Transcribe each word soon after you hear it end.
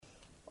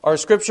Our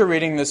scripture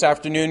reading this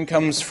afternoon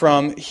comes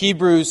from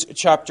Hebrews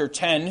chapter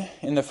 10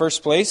 in the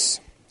first place.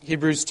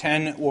 Hebrews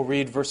 10, we'll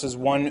read verses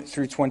 1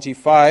 through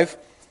 25.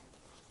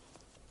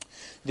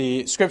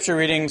 The scripture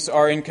readings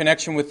are in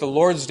connection with the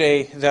Lord's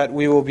Day that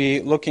we will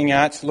be looking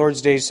at.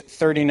 Lord's Days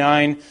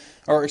 29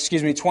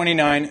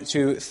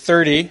 to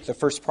 30, the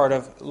first part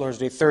of Lord's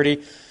Day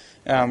 30,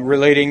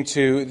 relating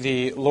to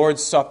the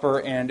Lord's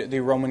Supper and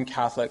the Roman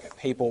Catholic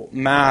Papal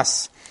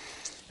Mass.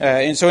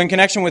 And so in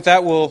connection with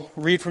that, we'll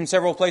read from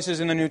several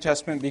places in the New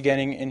Testament,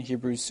 beginning in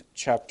Hebrews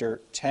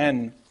chapter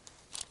 10.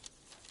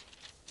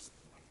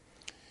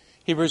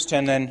 Hebrews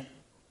 10, then,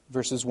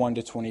 verses 1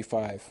 to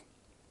 25.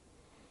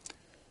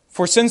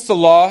 For since the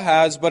law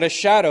has but a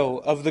shadow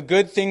of the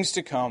good things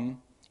to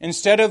come,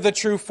 instead of the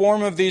true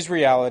form of these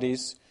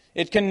realities,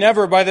 it can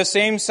never, by the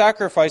same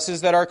sacrifices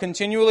that are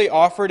continually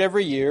offered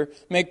every year,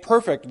 make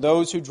perfect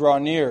those who draw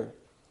near.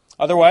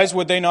 Otherwise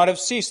would they not have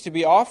ceased to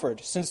be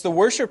offered, since the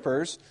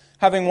worshippers,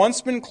 having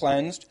once been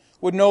cleansed,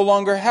 would no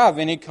longer have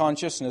any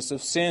consciousness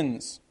of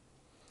sins.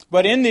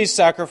 But in these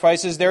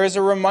sacrifices there is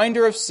a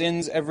reminder of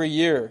sins every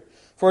year,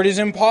 for it is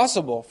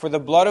impossible for the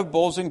blood of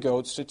bulls and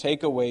goats to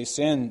take away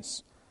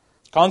sins.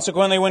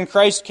 Consequently, when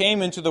Christ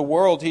came into the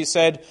world, he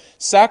said,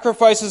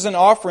 "Sacrifices and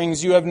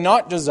offerings you have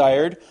not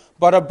desired,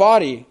 but a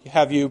body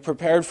have you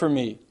prepared for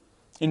me.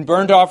 In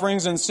burnt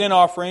offerings and sin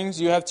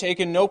offerings you have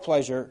taken no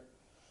pleasure.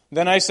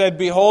 Then I said,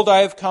 Behold, I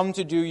have come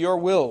to do your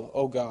will,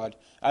 O God,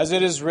 as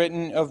it is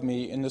written of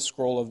me in the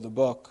scroll of the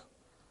book."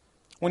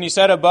 When he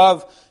said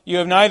above, "You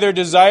have neither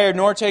desired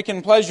nor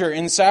taken pleasure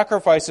in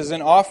sacrifices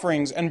and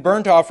offerings and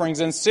burnt offerings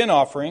and sin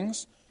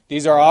offerings,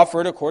 these are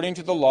offered according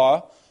to the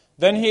law,"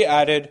 then he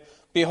added,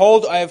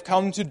 "Behold, I have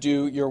come to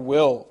do your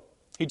will."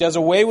 He does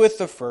away with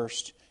the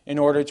first in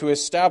order to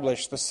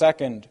establish the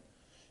second.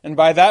 And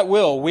by that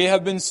will we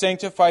have been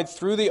sanctified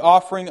through the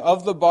offering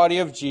of the body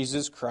of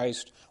Jesus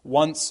Christ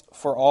once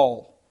for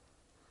all.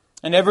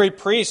 And every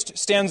priest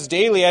stands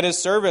daily at his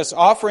service,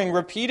 offering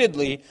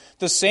repeatedly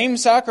the same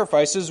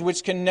sacrifices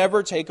which can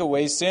never take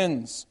away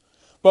sins.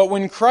 But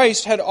when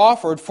Christ had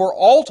offered for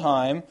all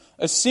time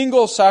a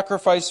single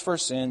sacrifice for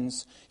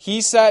sins,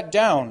 he sat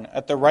down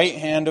at the right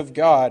hand of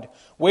God,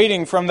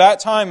 waiting from that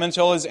time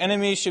until his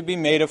enemies should be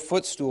made a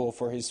footstool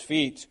for his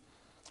feet.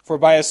 For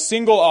by a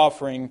single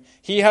offering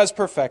he has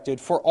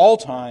perfected for all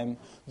time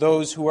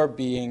those who are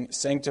being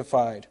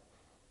sanctified.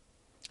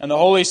 And the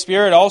Holy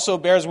Spirit also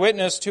bears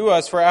witness to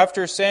us, for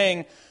after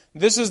saying,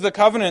 "This is the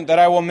covenant that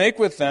I will make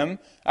with them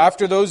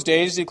after those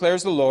days,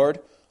 declares the Lord,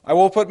 I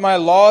will put my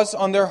laws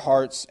on their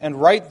hearts and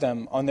write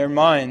them on their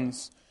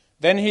minds."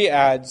 Then he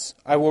adds,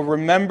 "I will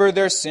remember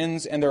their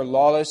sins and their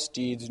lawless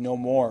deeds no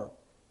more.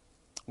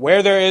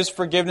 Where there is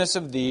forgiveness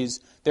of these,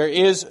 there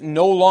is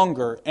no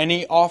longer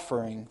any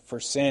offering for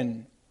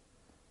sin."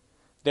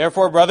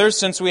 Therefore, brothers,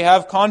 since we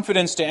have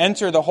confidence to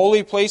enter the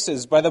holy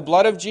places by the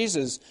blood of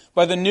Jesus,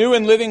 by the new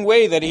and living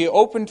way that he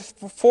opened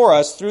for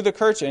us through the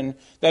curtain,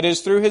 that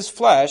is, through his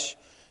flesh,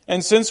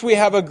 and since we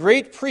have a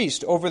great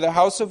priest over the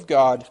house of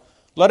God,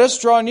 let us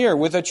draw near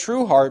with a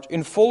true heart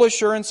in full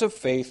assurance of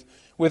faith,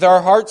 with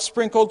our hearts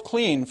sprinkled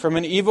clean from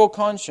an evil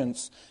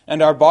conscience,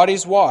 and our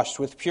bodies washed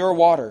with pure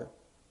water.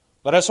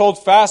 Let us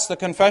hold fast the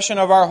confession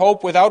of our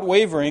hope without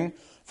wavering,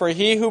 for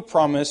he who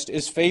promised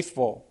is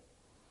faithful.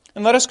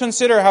 And let us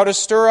consider how to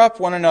stir up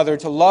one another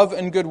to love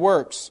and good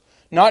works,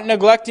 not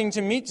neglecting to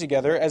meet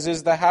together, as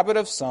is the habit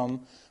of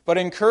some, but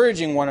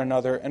encouraging one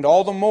another, and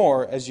all the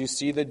more as you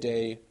see the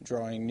day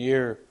drawing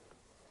near.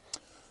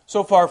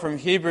 So far from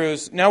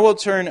Hebrews. Now we'll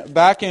turn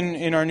back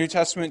in our New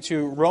Testament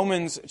to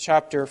Romans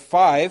chapter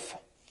 5.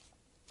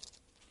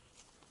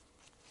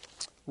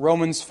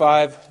 Romans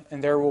 5,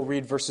 and there we'll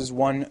read verses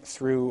 1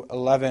 through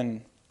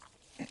 11.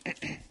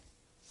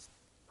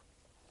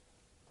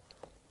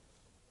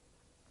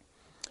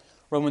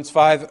 Romans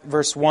 5,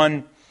 verse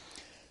 1.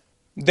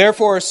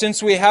 Therefore,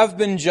 since we have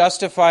been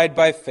justified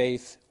by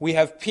faith, we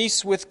have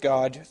peace with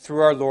God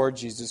through our Lord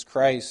Jesus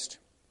Christ.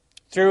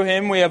 Through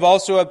him we have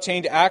also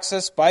obtained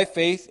access by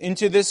faith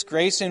into this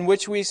grace in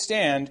which we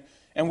stand,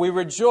 and we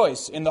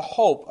rejoice in the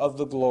hope of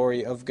the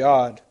glory of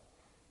God.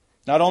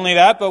 Not only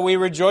that, but we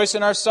rejoice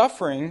in our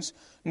sufferings,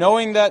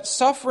 knowing that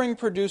suffering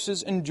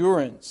produces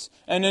endurance,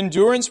 and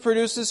endurance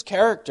produces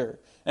character,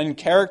 and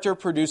character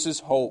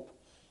produces hope.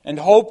 And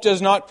hope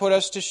does not put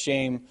us to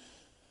shame,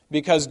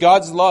 because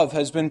God's love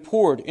has been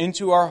poured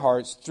into our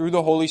hearts through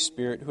the Holy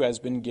Spirit who has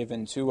been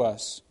given to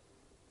us.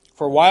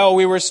 For while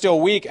we were still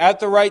weak, at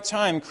the right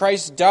time,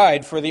 Christ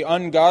died for the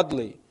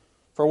ungodly.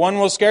 For one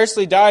will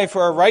scarcely die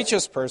for a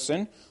righteous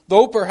person,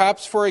 though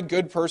perhaps for a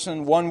good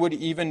person one would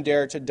even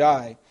dare to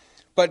die.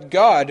 But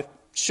God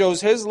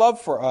shows his love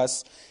for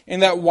us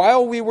in that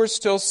while we were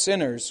still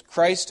sinners,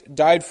 Christ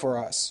died for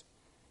us.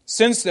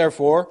 Since,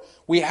 therefore,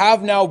 we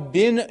have now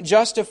been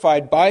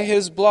justified by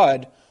his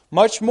blood,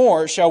 much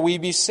more shall we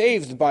be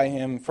saved by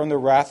him from the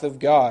wrath of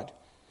God.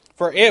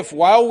 For if,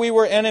 while we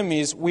were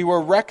enemies, we were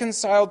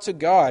reconciled to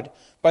God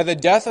by the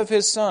death of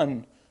his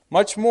Son,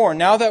 much more,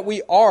 now that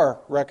we are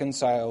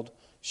reconciled,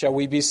 shall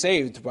we be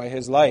saved by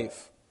his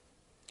life.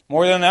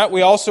 More than that,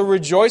 we also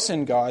rejoice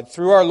in God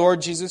through our Lord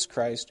Jesus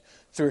Christ,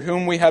 through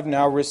whom we have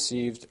now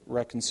received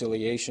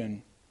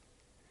reconciliation.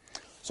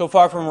 So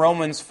far from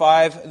Romans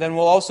 5, then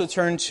we'll also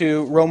turn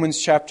to Romans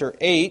chapter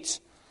 8,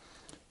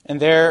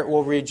 and there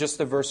we'll read just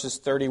the verses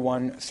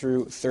 31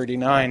 through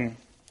 39.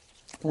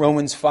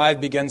 Romans 5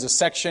 begins a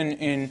section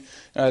in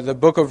the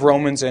book of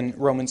Romans, and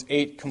Romans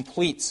 8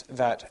 completes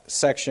that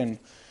section.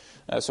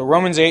 So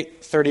Romans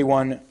 8,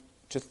 31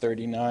 to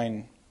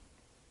 39.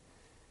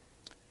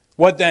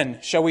 What then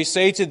shall we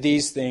say to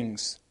these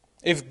things?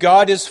 If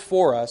God is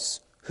for us,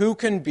 who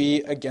can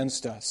be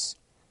against us?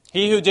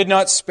 He who did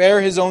not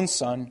spare his own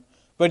Son,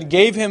 but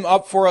gave him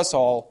up for us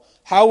all,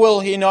 how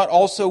will he not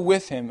also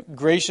with him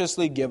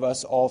graciously give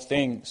us all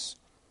things?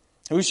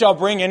 Who shall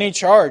bring any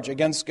charge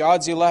against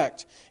God's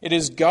elect? It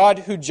is God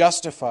who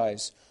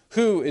justifies.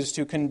 Who is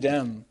to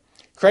condemn?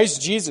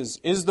 Christ Jesus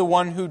is the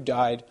one who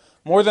died,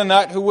 more than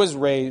that who was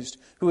raised,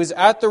 who is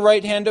at the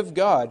right hand of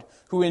God,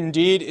 who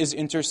indeed is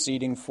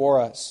interceding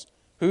for us.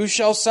 Who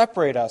shall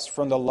separate us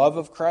from the love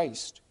of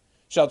Christ?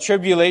 Shall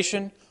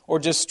tribulation, or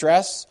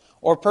distress,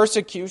 or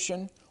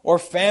persecution, or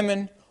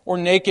famine, or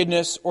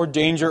nakedness, or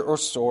danger, or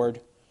sword?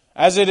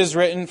 As it is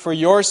written, for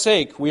your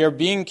sake we are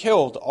being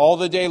killed all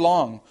the day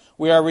long.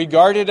 We are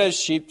regarded as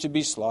sheep to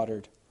be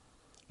slaughtered.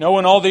 No,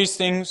 in all these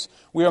things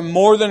we are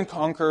more than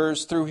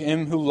conquerors through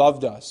him who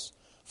loved us.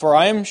 For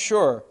I am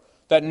sure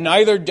that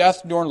neither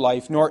death nor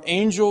life, nor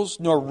angels,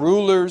 nor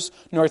rulers,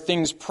 nor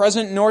things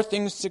present, nor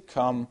things to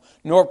come,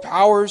 nor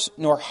powers,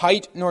 nor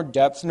height, nor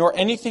depth, nor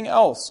anything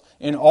else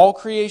in all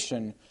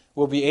creation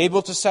will be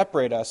able to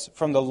separate us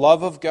from the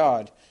love of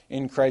God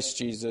in Christ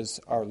Jesus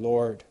our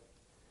Lord.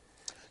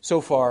 So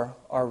far,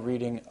 our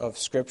reading of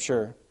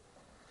Scripture.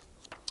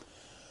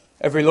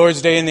 Every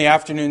Lord's Day in the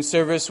afternoon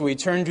service, we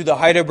turn to the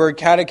Heidelberg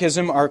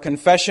Catechism, our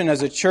confession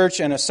as a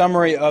church and a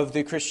summary of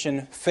the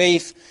Christian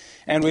faith.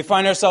 And we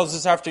find ourselves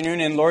this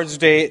afternoon in Lord's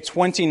Day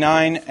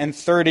 29 and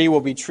 30.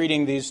 We'll be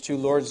treating these two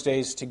Lord's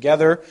Days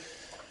together.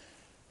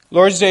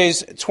 Lord's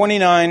Days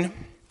 29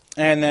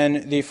 and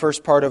then the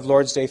first part of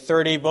Lord's Day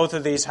 30. Both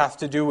of these have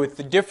to do with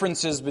the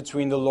differences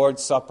between the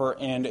Lord's Supper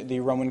and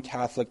the Roman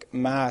Catholic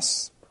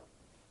Mass.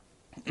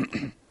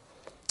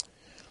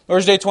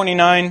 Lord's Day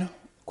 29,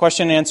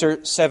 question and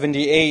answer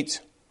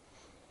 78.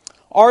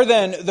 Are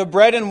then the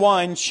bread and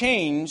wine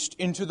changed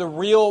into the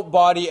real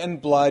body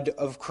and blood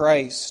of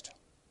Christ?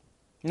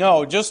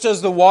 No, just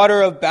as the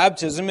water of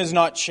baptism is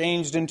not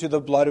changed into the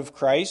blood of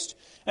Christ,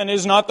 and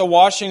is not the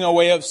washing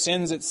away of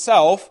sins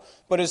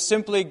itself, but is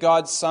simply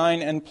God's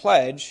sign and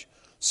pledge,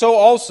 so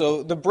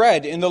also the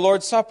bread in the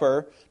Lord's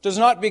Supper does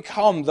not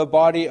become the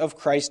body of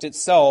Christ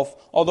itself,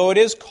 although it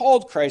is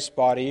called Christ's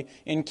body,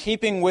 in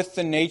keeping with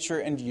the nature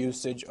and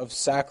usage of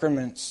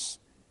sacraments.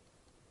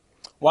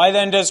 Why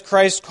then does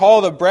Christ call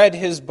the bread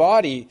his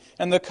body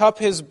and the cup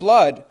his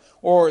blood,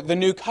 or the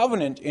new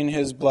covenant in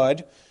his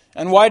blood?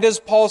 And why does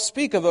Paul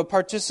speak of a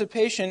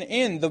participation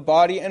in the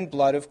body and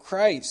blood of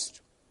Christ?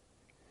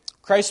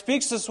 Christ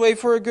speaks this way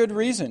for a good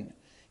reason.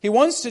 He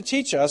wants to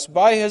teach us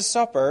by his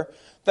supper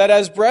that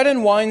as bread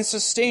and wine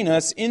sustain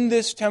us in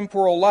this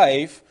temporal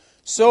life,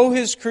 so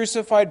his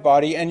crucified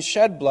body and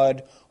shed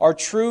blood are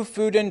true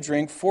food and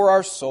drink for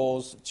our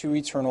souls to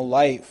eternal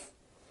life.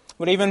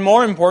 But even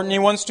more important, he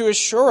wants to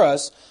assure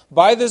us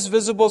by this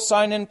visible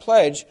sign and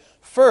pledge,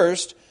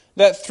 first,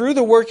 that through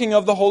the working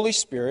of the Holy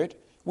Spirit,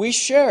 we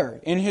share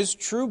in his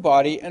true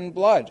body and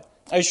blood,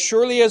 as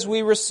surely as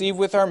we receive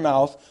with our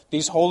mouth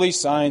these holy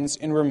signs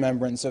in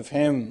remembrance of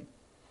him.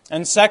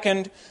 And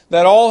second,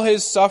 that all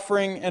his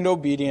suffering and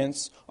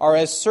obedience are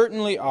as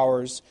certainly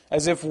ours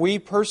as if we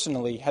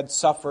personally had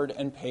suffered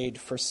and paid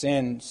for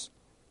sins.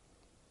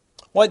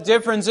 What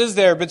difference is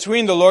there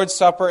between the Lord's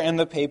Supper and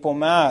the Papal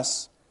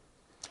Mass?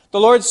 The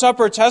Lord's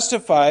Supper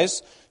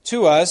testifies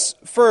to us,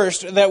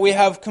 first, that we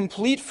have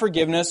complete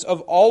forgiveness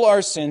of all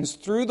our sins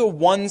through the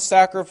one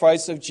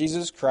sacrifice of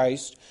Jesus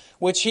Christ,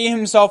 which he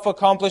himself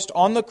accomplished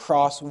on the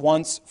cross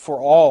once for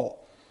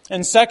all.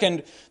 And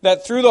second,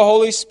 that through the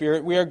Holy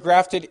Spirit we are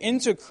grafted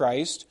into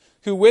Christ,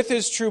 who with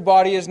his true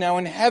body is now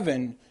in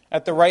heaven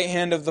at the right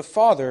hand of the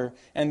Father,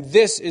 and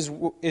this is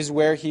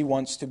where he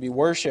wants to be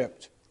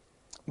worshipped.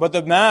 But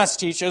the Mass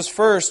teaches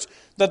first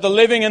that the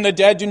living and the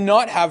dead do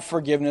not have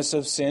forgiveness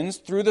of sins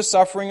through the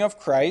suffering of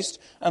Christ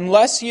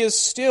unless he is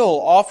still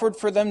offered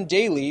for them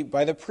daily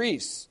by the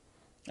priests.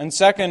 And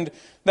second,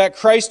 that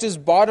Christ is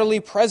bodily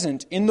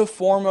present in the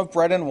form of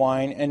bread and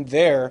wine and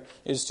there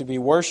is to be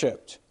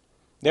worshipped.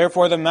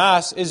 Therefore, the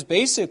Mass is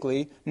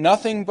basically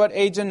nothing but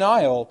a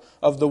denial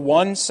of the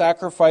one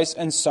sacrifice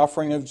and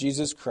suffering of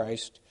Jesus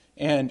Christ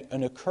and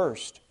an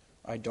accursed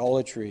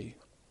idolatry.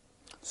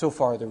 So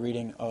far, the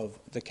reading of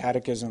the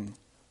Catechism.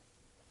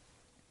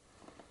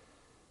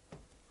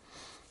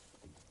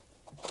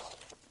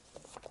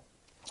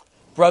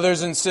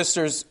 Brothers and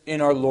sisters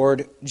in our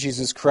Lord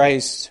Jesus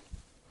Christ,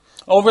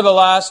 over the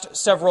last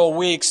several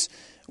weeks,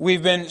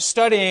 we've been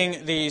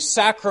studying the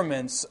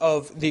sacraments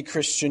of the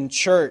Christian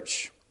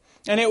Church.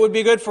 And it would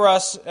be good for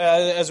us,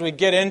 as we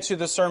get into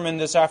the sermon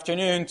this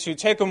afternoon, to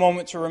take a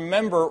moment to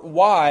remember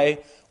why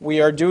we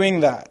are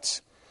doing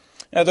that.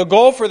 Now, the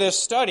goal for this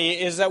study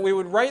is that we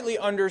would rightly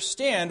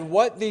understand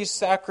what these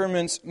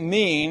sacraments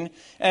mean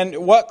and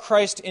what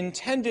Christ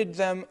intended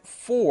them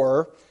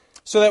for,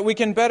 so that we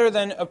can better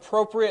then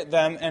appropriate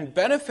them and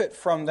benefit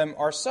from them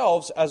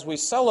ourselves as we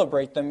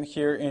celebrate them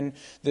here in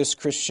this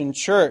Christian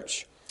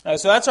church.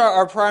 So that's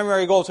our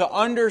primary goal, to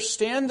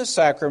understand the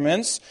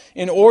sacraments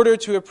in order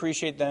to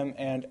appreciate them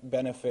and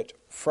benefit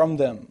from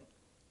them.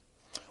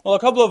 Well, a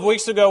couple of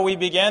weeks ago we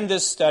began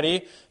this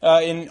study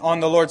on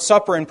the Lord's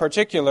Supper in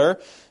particular,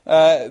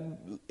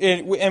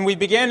 and we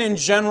began in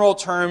general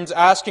terms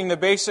asking the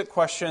basic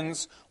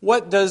questions: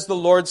 what does the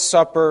Lord's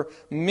Supper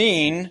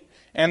mean?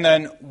 And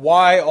then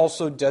why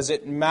also does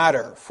it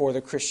matter for the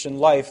Christian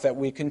life that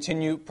we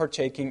continue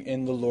partaking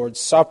in the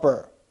Lord's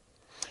Supper?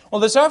 Well,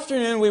 this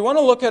afternoon we want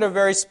to look at a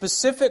very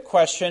specific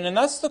question, and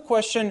that's the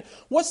question: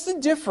 what's the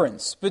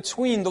difference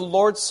between the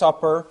Lord's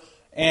Supper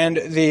and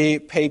the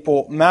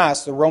papal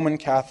Mass, the Roman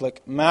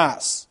Catholic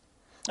Mass?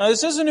 Now,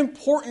 this is an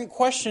important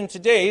question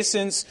today,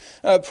 since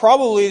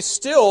probably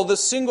still the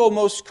single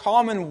most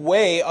common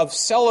way of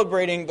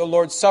celebrating the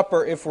Lord's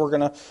Supper, if we're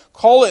going to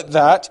call it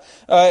that,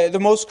 the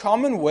most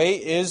common way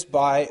is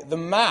by the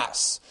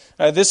Mass.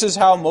 This is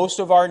how most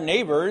of our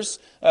neighbors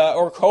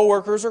or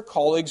co-workers or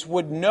colleagues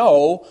would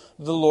know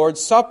the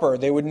Lord's Supper.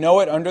 They would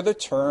know it under the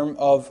term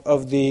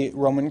of the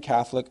Roman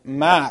Catholic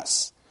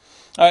Mass.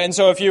 And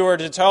so if you were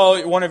to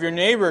tell one of your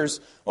neighbors,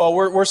 well,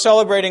 we're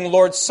celebrating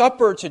Lord's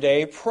Supper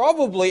today,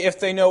 probably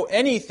if they know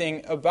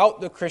anything about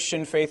the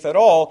Christian faith at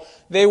all,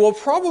 they will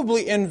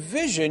probably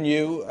envision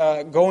you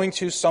going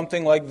to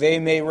something like they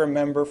may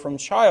remember from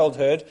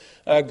childhood,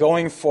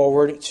 going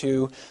forward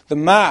to the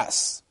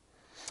Mass.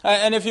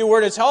 And if you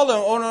were to tell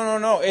them, oh,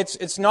 no,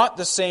 it's not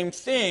the same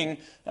thing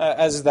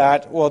as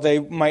that, well, they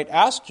might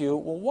ask you,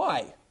 well,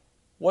 why?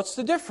 What's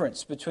the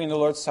difference between the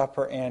Lord's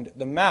Supper and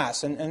the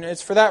Mass? And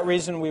it's for that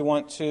reason we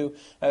want to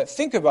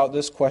think about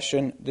this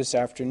question this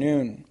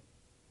afternoon.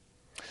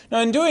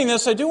 Now, in doing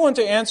this, I do want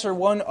to answer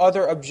one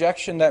other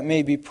objection that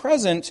may be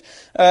present,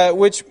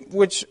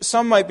 which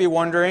some might be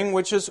wondering,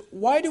 which is,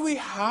 why do we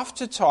have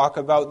to talk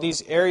about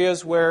these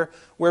areas where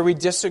we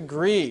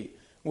disagree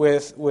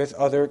with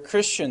other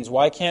Christians?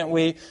 Why can't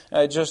we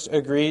just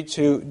agree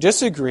to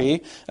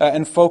disagree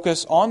and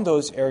focus on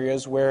those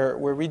areas where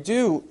we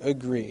do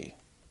agree?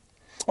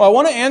 Well, I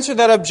want to answer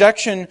that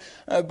objection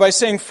by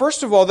saying,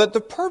 first of all, that the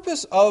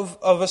purpose of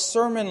a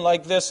sermon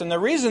like this, and the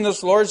reason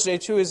this Lord's Day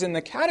 2 is in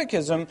the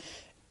Catechism,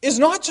 is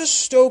not to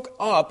stoke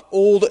up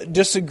old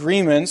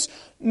disagreements,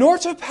 nor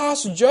to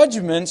pass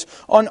judgment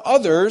on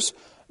others,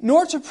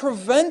 nor to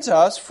prevent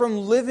us from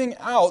living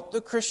out the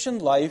Christian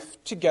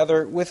life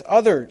together with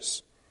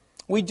others.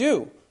 We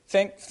do.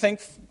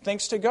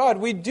 Thanks to God,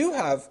 we do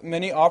have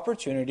many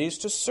opportunities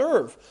to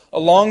serve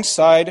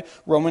alongside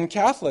Roman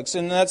Catholics,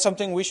 and that's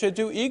something we should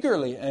do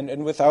eagerly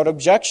and without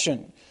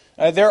objection.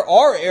 There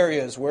are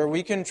areas where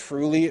we can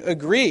truly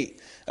agree,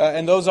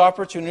 and those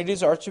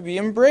opportunities are to be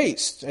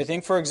embraced. I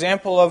think, for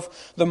example,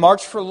 of the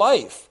March for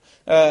Life,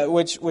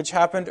 which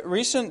happened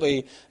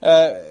recently,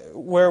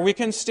 where we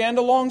can stand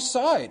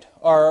alongside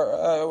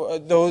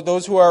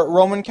those who are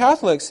Roman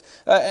Catholics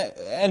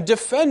and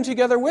defend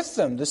together with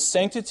them the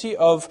sanctity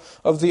of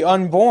the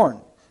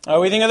unborn.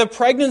 We think of the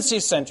pregnancy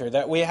center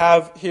that we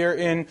have here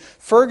in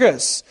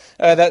Fergus,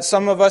 that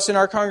some of us in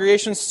our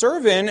congregation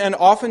serve in, and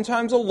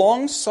oftentimes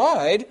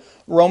alongside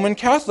Roman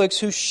Catholics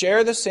who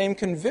share the same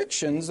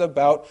convictions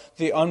about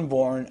the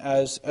unborn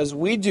as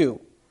we do.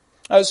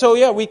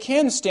 So we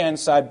can stand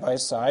side by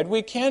side.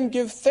 We can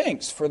give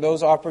thanks for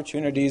those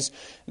opportunities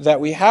that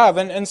we have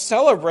and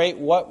celebrate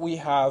what we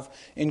have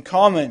in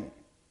common.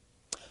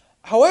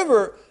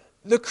 However,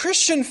 the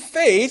Christian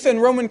faith,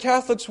 and Roman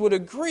Catholics would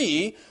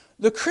agree,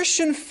 the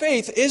Christian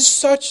faith is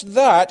such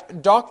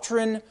that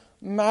doctrine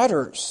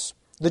matters.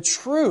 The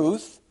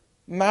truth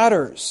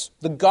matters.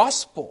 The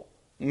gospel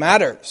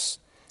matters.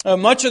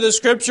 Much of the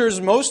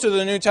Scriptures, most of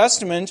the New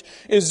Testament,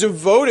 is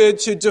devoted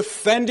to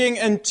defending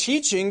and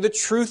teaching the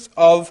truth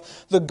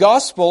of the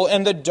gospel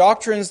and the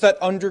doctrines that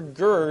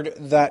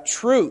undergird that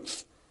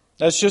truth.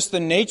 That's just the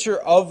nature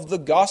of the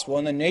gospel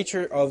and the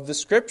nature of the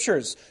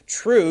Scriptures.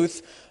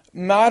 Truth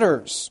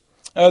matters.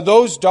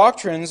 Those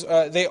doctrines,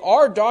 they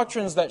are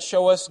doctrines that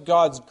show us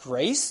God's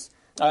grace,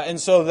 and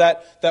so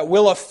that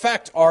will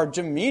affect our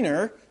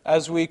demeanor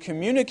as we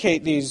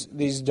communicate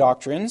these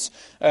doctrines.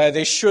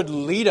 They should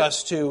lead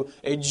us to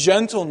a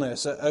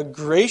gentleness, a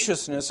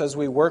graciousness as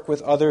we work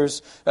with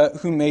others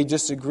who may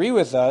disagree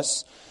with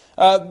us.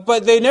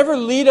 But they never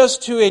lead us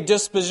to a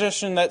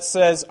disposition that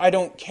says, I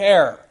don't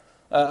care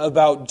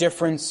about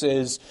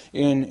differences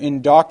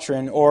in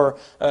doctrine, or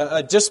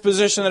a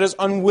disposition that is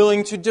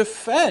unwilling to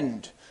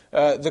defend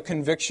the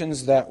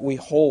convictions that we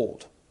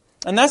hold.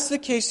 And that's the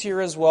case here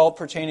as well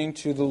pertaining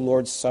to the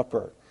Lord's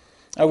Supper.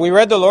 We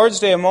read the Lord's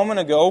Day a moment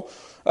ago,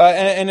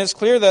 and it's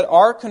clear that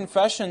our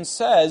confession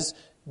says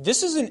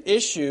this is an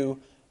issue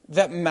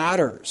that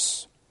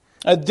matters.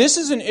 This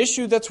is an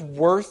issue that's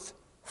worth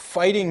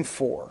fighting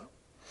for.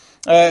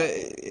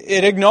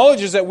 It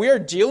acknowledges that we are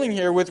dealing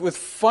here with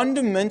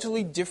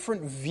fundamentally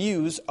different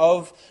views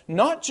of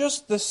not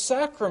just the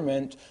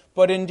sacrament,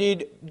 but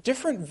indeed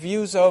different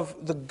views of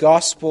the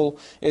gospel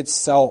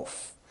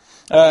itself.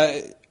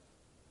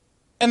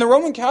 And the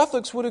Roman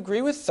Catholics would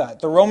agree with that.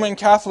 The Roman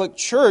Catholic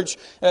Church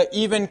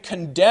even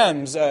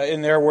condemns,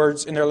 in their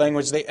words, in their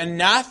language, they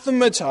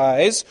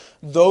anathematize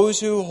those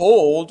who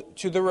hold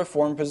to the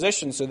Reformed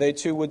position. So they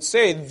too would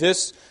say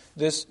this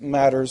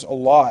matters a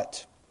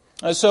lot.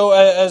 So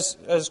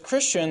as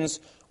Christians,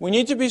 we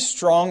need to be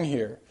strong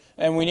here.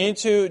 And we need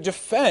to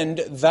defend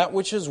that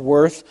which is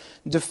worth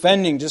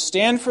defending, to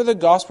stand for the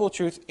gospel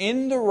truth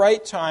in the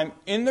right time,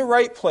 in the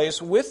right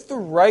place, with the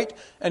right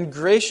and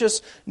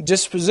gracious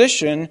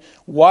disposition,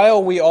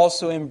 while we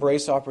also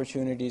embrace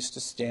opportunities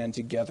to stand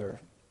together.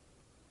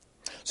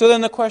 So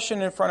then the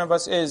question in front of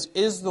us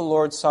is the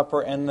Lord's Supper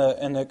and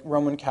the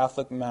Roman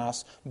Catholic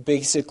Mass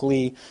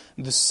basically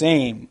the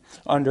same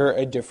under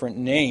a different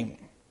name?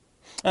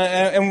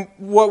 And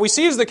what we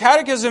see is the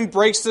Catechism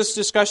breaks this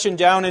discussion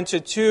down into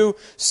two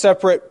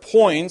separate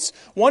points.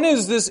 One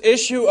is this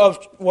issue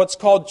of what's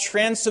called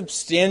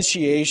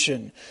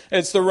transubstantiation.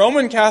 It's the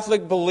Roman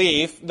Catholic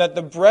belief that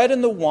the bread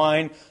and the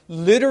wine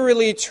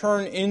literally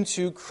turn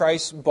into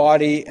Christ's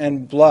body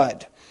and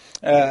blood.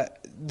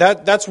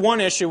 That's one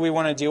issue we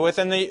want to deal with.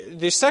 And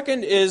the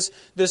second is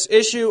this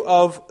issue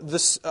of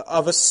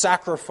a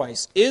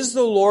sacrifice. Is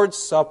the Lord's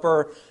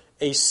Supper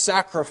a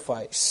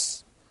sacrifice?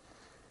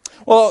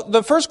 Well,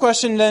 the first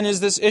question then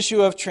is this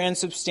issue of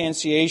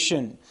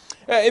transubstantiation.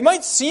 It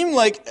might seem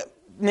like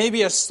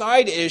maybe a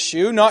side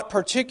issue, not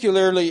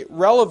particularly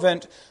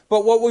relevant,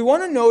 but what we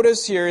want to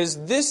notice here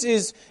is this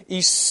is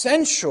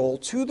essential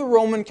to the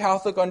Roman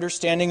Catholic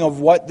understanding of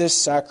what this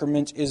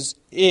sacrament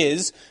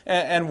is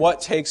and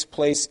what takes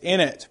place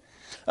in it.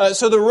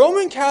 So the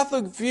Roman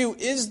Catholic view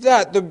is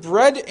that the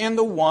bread and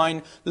the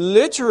wine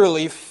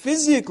literally,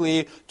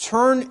 physically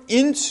turn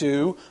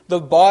into the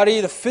body,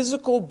 the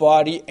physical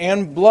body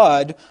and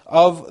blood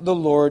of the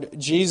Lord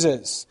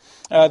Jesus.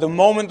 The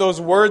moment those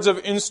words of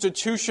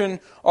institution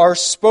are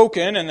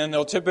spoken, and then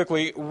they'll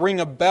typically ring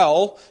a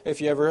bell.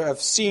 If you ever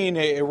have seen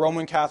a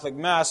Roman Catholic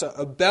Mass,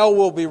 a bell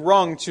will be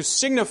rung to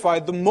signify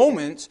the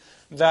moment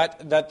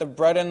that the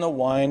bread and the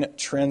wine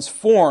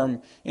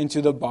transform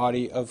into the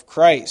body of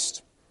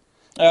Christ.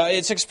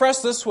 It's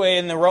expressed this way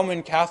in the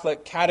Roman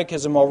Catholic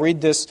Catechism. I'll read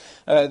this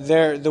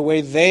the way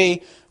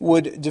they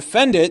would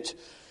defend it.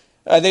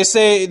 They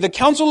say, the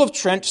Council of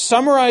Trent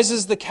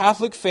summarizes the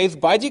Catholic faith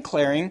by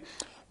declaring,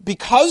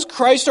 because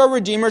Christ our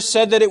Redeemer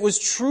said that it was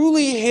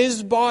truly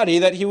His body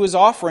that He was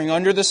offering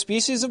under the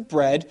species of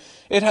bread,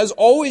 it has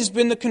always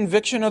been the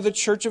conviction of the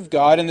Church of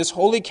God, and this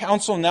Holy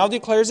Council now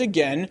declares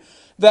again,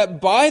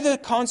 that by the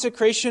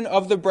consecration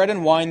of the bread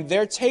and wine,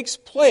 there takes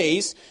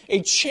place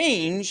a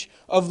change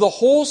of the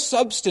whole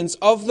substance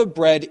of the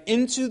bread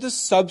into the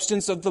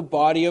substance of the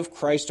body of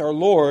Christ our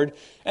Lord,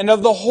 and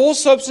of the whole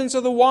substance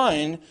of the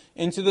wine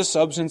into the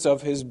substance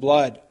of His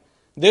blood.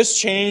 This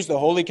change the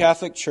Holy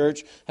Catholic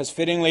Church has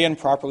fittingly and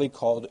properly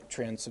called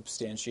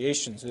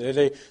transubstantiation.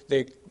 So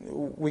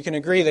we can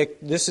agree that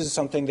this is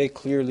something they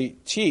clearly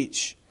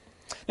teach.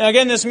 Now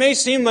again, this may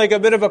seem like a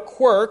bit of a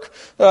quirk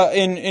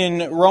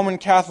in Roman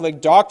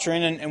Catholic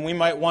doctrine, and we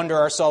might wonder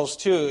ourselves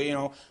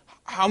too,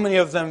 how many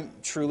of them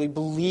truly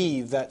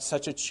believe that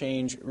such a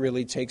change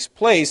really takes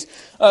place?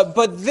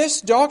 But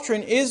this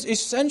doctrine is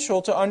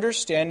essential to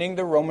understanding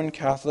the Roman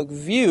Catholic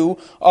view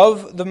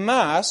of the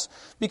Mass,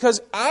 because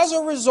as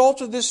a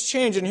result of this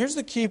change, and here's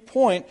the key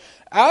point,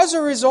 as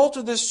a result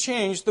of this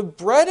change, the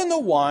bread and the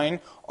wine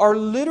are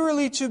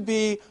literally to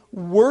be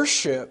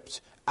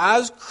worshipped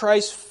as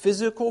Christ's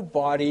physical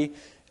body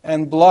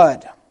and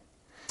blood.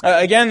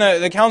 Again,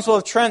 the Council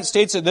of Trent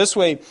states it this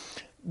way,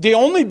 the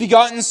only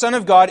begotten Son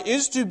of God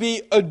is to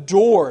be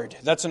adored.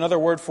 That's another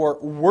word for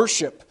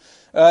worship.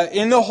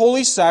 In the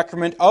Holy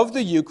Sacrament of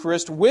the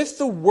Eucharist with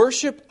the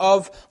worship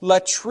of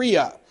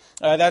latria.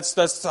 That's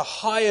the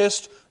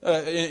highest.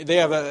 They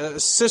have a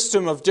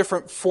system of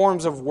different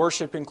forms of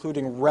worship,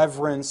 including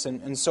reverence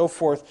and so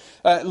forth.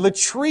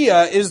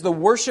 Latria is the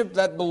worship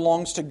that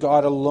belongs to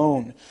God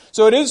alone.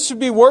 So it is to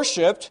be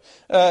worshipped.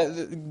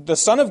 The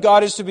Son of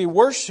God is to be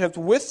worshipped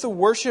with the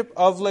worship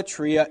of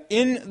latria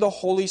in the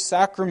Holy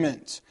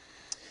Sacrament.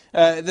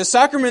 The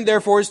sacrament,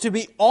 therefore, is to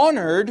be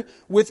honored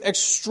with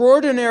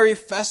extraordinary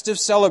festive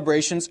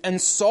celebrations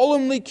and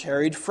solemnly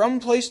carried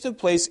from place to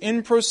place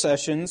in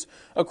processions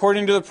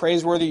according to the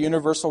praiseworthy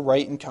universal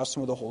rite and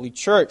custom of the Holy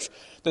Church.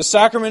 The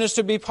sacrament is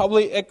to be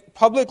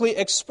publicly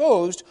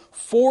exposed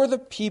for the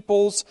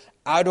people's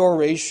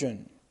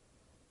adoration.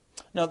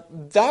 Now,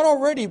 that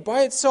already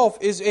by itself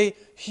is a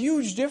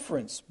huge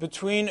difference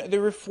between the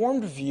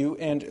Reformed view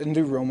and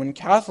the Roman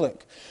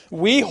Catholic.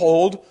 We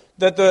hold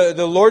that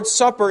the Lord's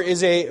Supper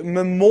is a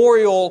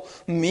memorial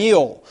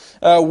meal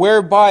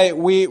whereby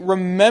we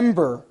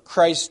remember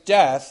Christ's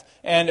death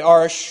and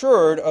are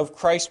assured of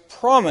Christ's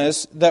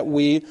promise that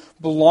we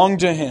belong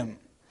to Him.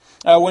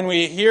 When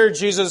we hear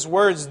Jesus'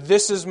 words,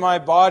 "This is my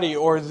body,"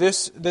 or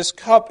 "This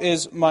cup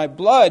is my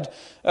blood,"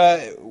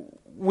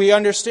 we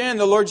understand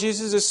the Lord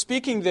Jesus is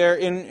speaking there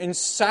in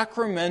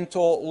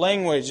sacramental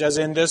language, as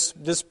in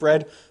this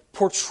bread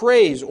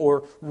portrays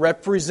or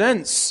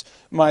represents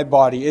my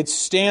body. It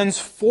stands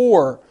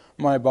for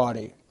my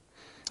body.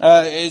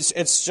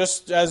 It's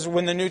just as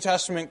when the New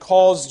Testament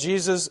calls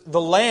Jesus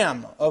the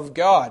Lamb of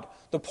God.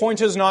 The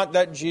point is not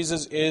that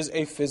Jesus is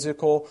a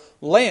physical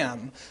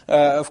lamb,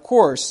 of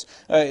course.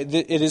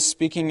 It is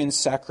speaking in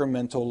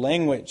sacramental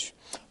language.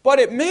 But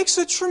it makes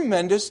a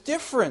tremendous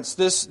difference,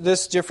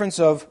 this difference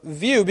of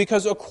view,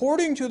 because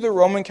according to the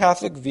Roman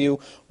Catholic view,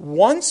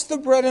 once the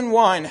bread and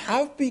wine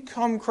have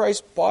become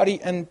Christ's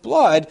body and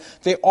blood,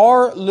 they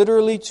are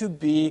literally to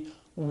be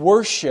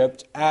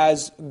worshipped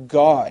as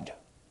God.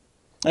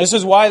 This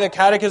is why the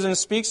Catechism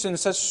speaks in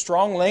such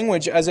strong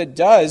language as it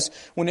does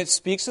when it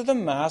speaks of the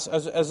Mass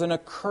as an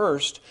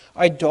accursed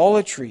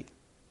idolatry.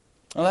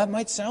 Now that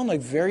might sound like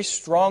very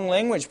strong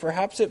language.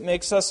 Perhaps it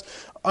makes us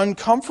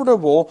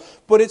uncomfortable,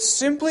 but it's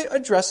simply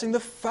addressing the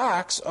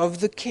facts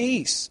of the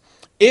case.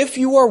 If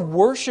you are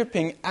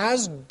worshiping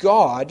as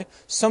God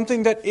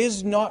something that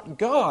is not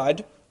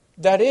God,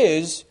 that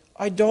is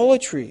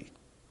idolatry.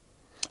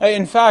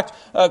 In fact,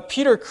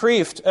 Peter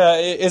Kreeft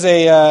is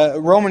a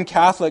Roman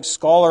Catholic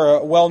scholar,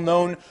 a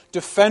well-known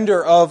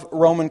defender of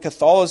Roman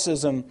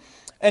Catholicism.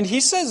 And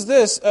he says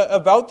this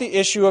about the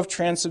issue of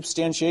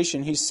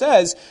transubstantiation. He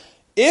says,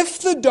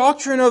 if the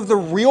doctrine of the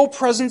real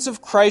presence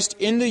of Christ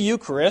in the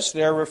Eucharist,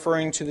 they're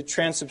referring to the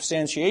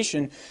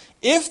transubstantiation,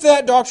 if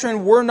that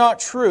doctrine were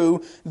not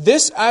true,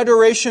 this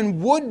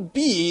adoration would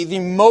be the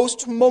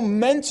most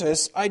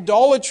momentous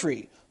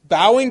idolatry,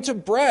 bowing to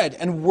bread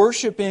and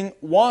worshiping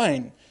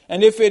wine.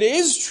 And if it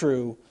is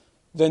true,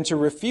 then to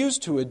refuse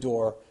to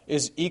adore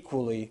is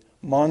equally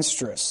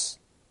monstrous.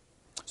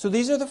 So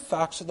these are the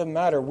facts of the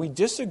matter. We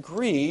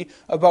disagree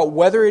about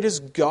whether it is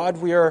God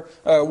whether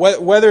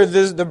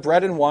the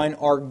bread and wine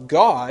are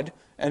God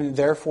and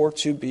therefore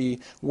to be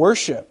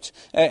worshipped.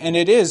 And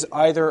it is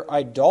either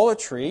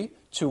idolatry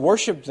to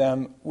worship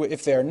them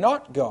if they are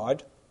not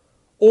God,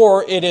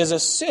 or it is a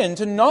sin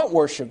to not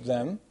worship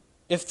them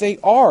if they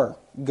are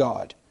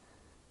God.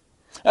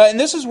 And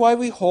this is why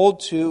we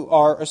hold to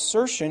our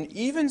assertion,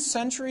 even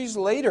centuries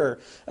later,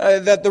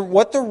 that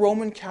what the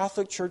Roman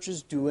Catholic Church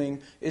is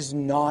doing is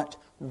not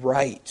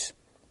right.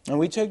 And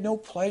we take no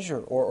pleasure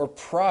or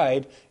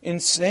pride in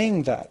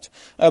saying that.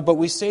 But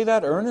we say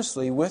that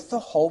earnestly with the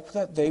hope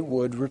that they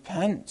would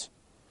repent.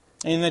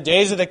 In the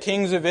days of the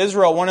kings of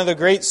Israel, one of the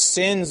great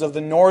sins of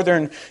the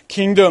northern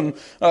kingdom,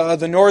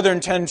 the northern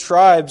 10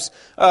 tribes,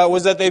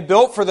 was that they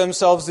built for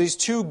themselves these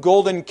 2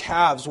 golden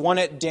calves, one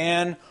at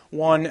Dan,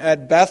 one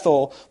at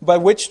Bethel, by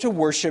which to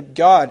worship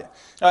God.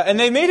 And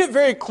they made it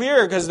very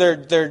clear, because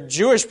their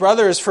Jewish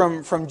brothers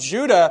from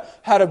Judah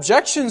had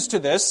objections to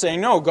this,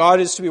 saying, no, God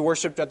is to be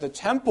worshipped at the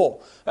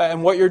temple,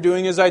 and what you're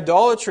doing is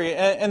idolatry.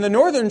 And the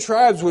northern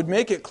tribes would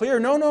make it clear,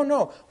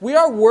 no, we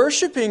are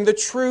worshiping the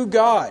true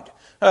God.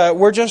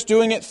 We're just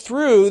doing it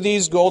through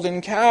these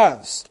golden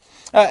calves.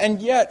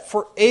 And yet,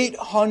 for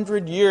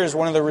 800 years,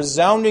 one of the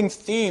resounding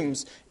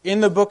themes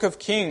in the book of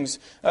Kings,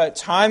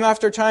 time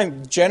after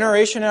time,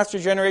 generation after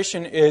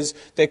generation, is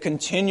they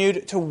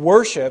continued to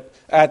worship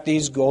at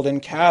these golden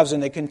calves,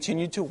 and they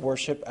continued to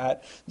worship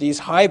at these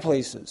high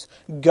places.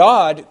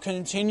 God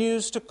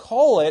continues to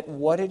call it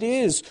what it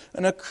is,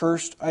 an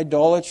accursed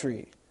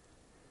idolatry.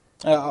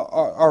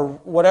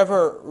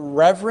 Whatever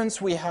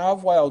reverence we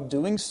have while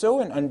doing so,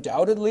 and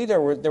undoubtedly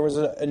there was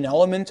an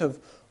element of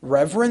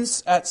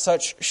reverence at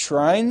such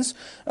shrines,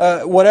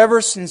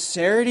 whatever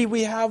sincerity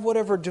we have,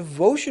 whatever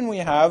devotion we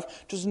have,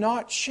 does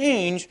not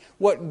change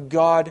what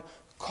God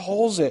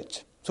calls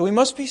it. So we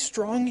must be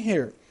strong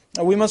here.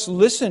 We must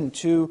listen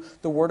to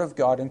the Word of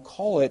God and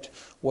call it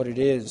what it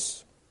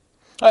is.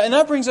 And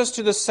that brings us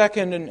to the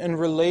second and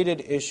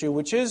related issue,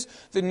 which is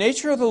the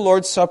nature of the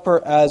Lord's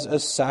Supper as a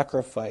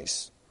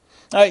sacrifice.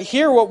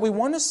 Here, what we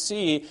want to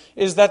see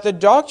is that the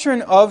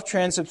doctrine of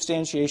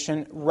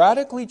transubstantiation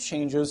radically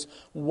changes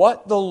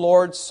what the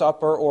Lord's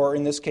Supper, or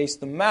in this case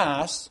the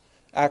Mass,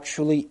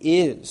 actually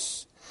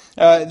is.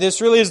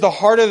 This really is the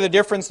heart of the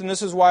difference, and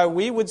this is why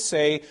we would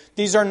say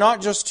these are not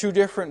just 2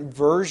 different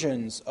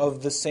versions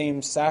of the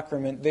same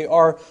sacrament. They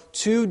are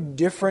 2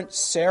 different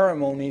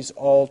ceremonies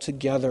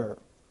altogether.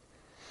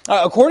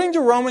 According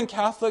to Roman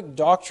Catholic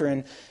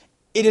doctrine,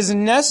 it is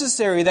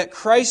necessary that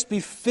Christ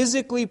be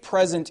physically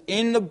present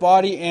in the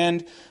body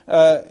and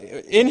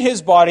in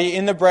His body,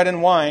 in the bread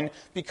and wine,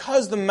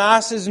 because the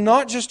Mass is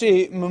not just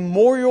a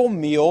memorial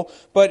meal,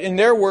 but in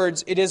their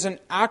words, it is an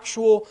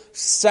actual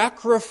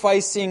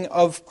sacrificing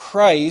of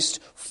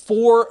Christ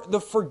for the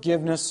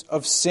forgiveness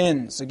of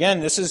sins. Again,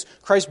 this is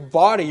Christ's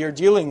body you're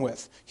dealing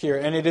with here,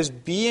 and it is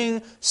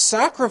being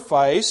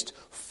sacrificed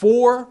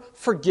for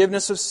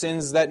forgiveness of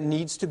sins that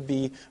needs to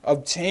be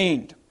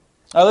obtained.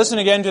 Listen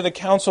again to the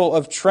Council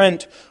of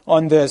Trent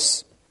on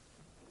this.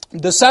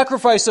 The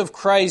sacrifice of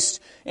Christ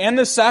and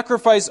the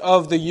sacrifice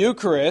of the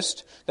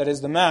Eucharist, that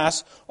is the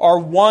Mass, are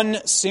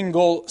one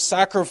single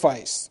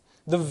sacrifice.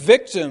 The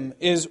victim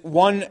is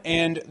one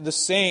and the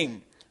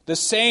same. the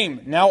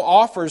same now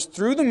offers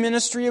through the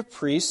ministry of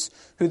priests,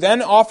 who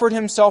then offered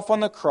himself on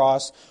the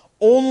cross.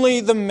 Only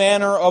the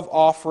manner of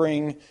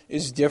offering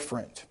is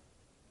different.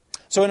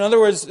 So in other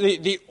words,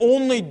 the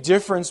only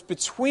difference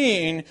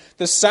between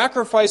the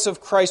sacrifice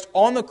of Christ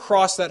on the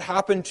cross that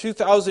happened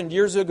 2,000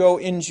 years ago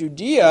in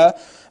Judea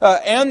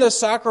and the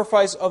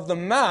sacrifice of the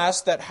Mass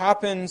that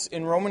happens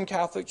in Roman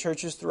Catholic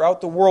churches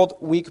throughout the world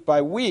week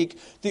by week,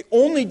 the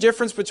only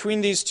difference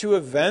between these two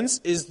events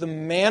is the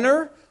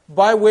manner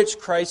by which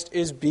Christ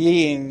is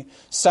being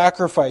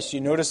sacrificed.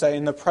 You notice that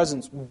in the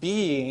presence,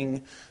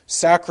 being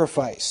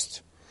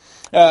sacrificed.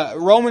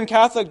 Roman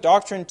Catholic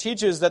doctrine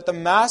teaches that the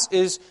Mass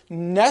is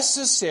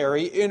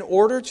necessary in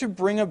order to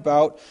bring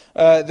about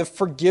the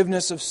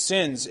forgiveness of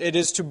sins. It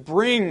is to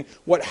bring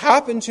what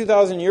happened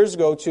 2,000 years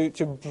ago,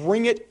 to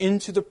bring it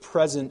into the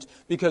present,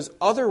 because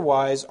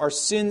otherwise our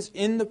sins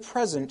in the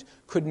present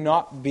could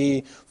not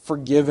be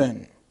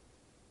forgiven.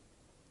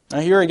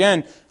 Now here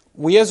again,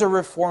 we as a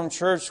Reformed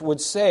church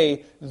would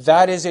say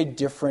that is a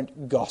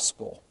different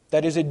gospel.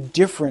 That is a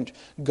different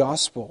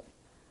gospel.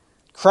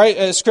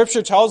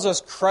 Scripture tells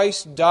us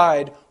Christ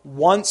died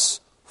once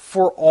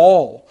for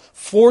all,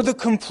 for the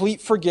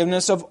complete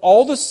forgiveness of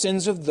all the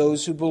sins of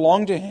those who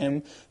belong to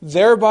Him,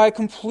 thereby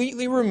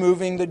completely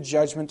removing the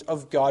judgment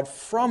of God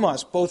from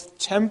us, both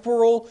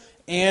temporal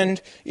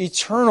and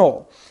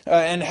eternal.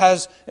 And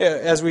has,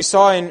 as we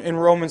saw in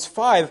Romans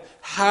 5,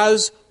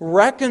 has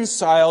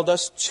reconciled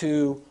us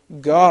to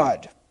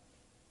God.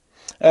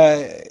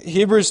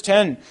 Hebrews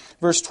 10,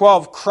 verse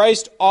 12,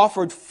 Christ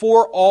offered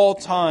for all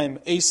time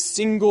a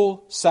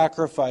single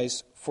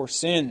sacrifice for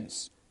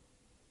sins.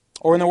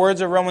 Or in the words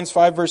of Romans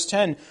 5, verse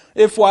 10,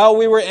 if while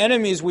we were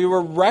enemies we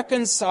were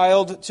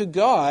reconciled to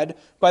God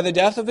by the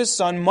death of His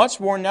Son, much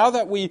more now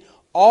that we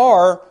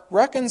are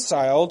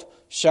reconciled,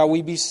 shall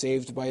we be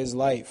saved by His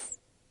life.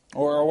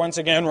 Or once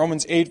again,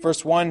 Romans 8,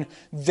 verse 1,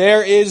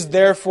 there is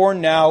therefore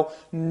now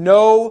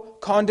no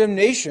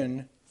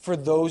condemnation for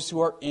those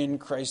who are in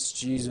Christ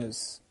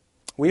Jesus.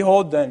 We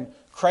hold then,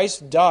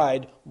 Christ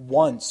died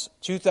once,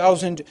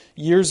 2,000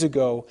 years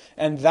ago,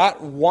 and that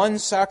one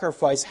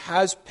sacrifice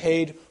has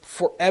paid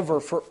forever,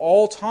 for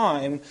all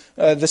time,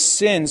 the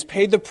sins,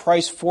 paid the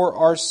price for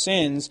our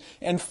sins,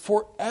 and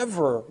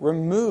forever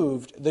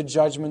removed the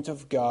judgment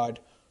of God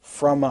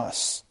from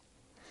us.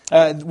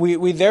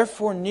 We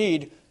therefore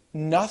need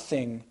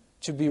nothing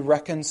to be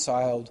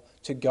reconciled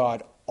to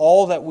God.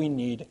 All that we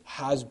need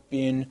has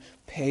been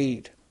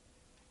paid.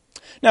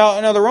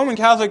 Now, the Roman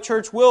Catholic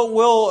Church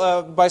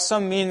will by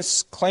some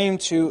means claim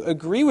to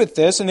agree with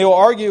this, and they will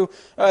argue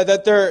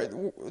that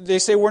they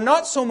say we're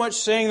not so much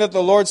saying that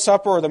the Lord's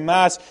Supper or the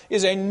Mass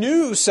is a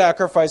new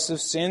sacrifice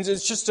of sins.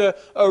 It's just a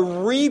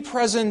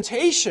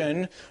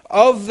representation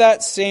of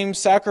that same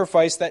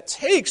sacrifice that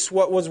takes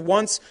what was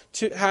once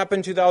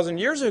happened 2,000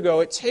 years ago.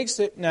 It takes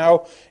it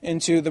now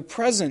into the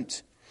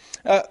present.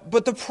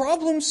 But the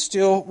problem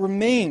still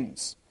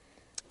remains.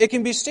 It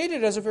can be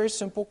stated as a very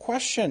simple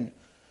question.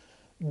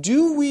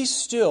 Do we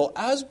still,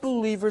 as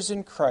believers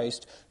in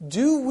Christ,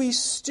 do we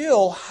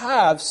still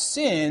have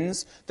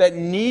sins that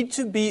need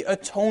to be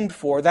atoned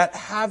for, that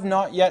have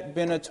not yet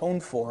been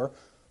atoned for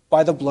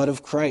by the blood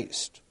of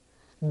Christ?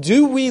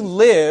 Do we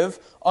live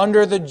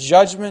under the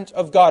judgment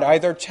of God,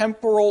 either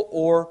temporal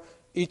or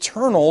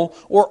eternal,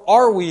 or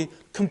are we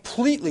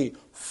completely,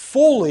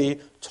 fully,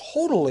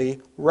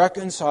 totally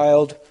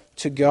reconciled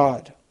to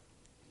God?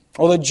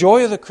 Well, the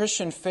joy of the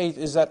Christian faith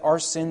is that our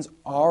sins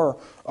are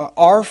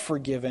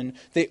forgiven.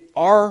 They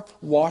are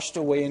washed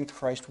away in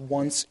Christ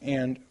once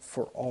and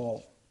for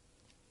all.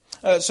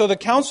 So the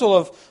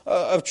Council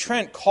of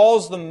Trent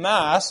calls the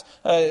Mass,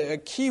 a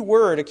key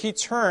word, a key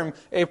term,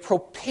 a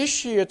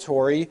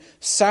propitiatory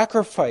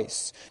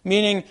sacrifice.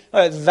 Meaning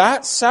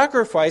that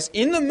sacrifice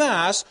in the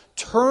Mass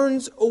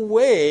turns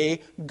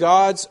away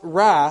God's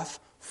wrath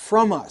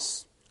from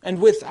us. And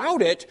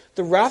without it,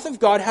 the wrath of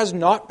God has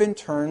not been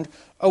turned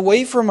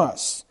away from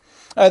us.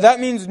 That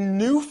means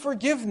new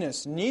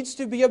forgiveness needs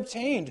to be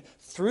obtained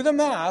through the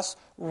Mass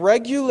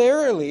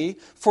regularly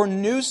for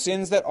new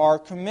sins that are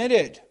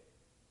committed.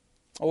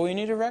 Well, we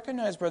need to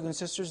recognize, brothers and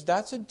sisters,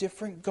 that's a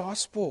different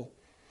gospel.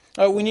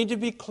 We need to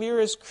be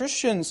clear as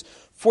Christians,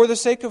 for the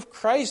sake of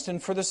Christ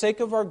and for the sake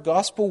of our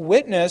gospel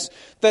witness,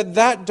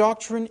 that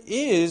doctrine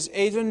is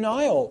a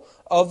denial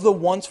of the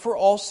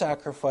once-for-all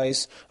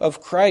sacrifice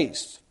of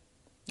Christ.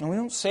 And we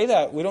don't say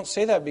that. We don't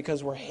say that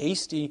because we're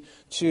hasty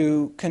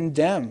to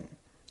condemn.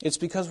 It's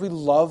because we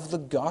love the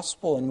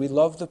gospel and we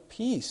love the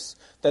peace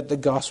that the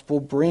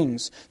gospel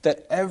brings,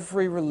 that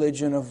every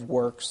religion of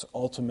works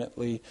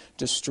ultimately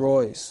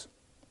destroys.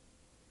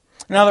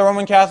 Now, the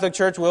Roman Catholic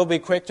Church will be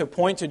quick to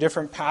point to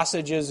different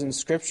passages in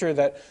Scripture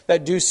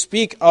that do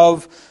speak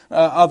of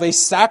a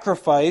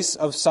sacrifice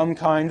of some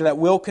kind that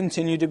will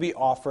continue to be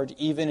offered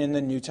even in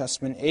the New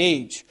Testament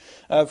age.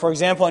 For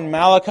example, in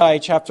Malachi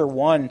chapter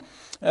 1,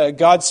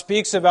 God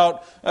speaks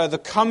about the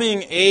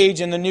coming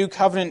age and the new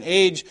covenant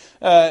age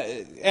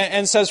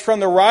and says, "From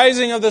the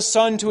rising of the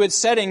sun to its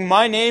setting,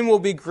 my name will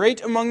be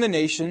great among the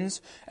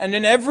nations, and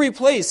in every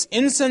place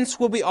incense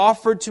will be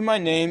offered to my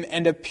name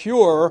and a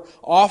pure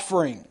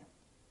offering."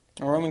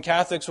 Roman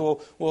Catholics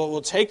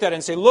will take that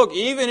and say, look,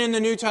 even in the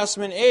New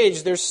Testament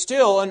age, there's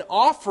still an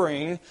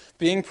offering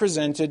being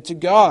presented to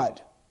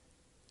God.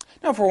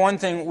 Now, for one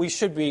thing, we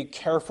should be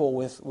careful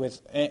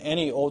with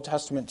any Old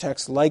Testament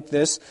text like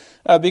this,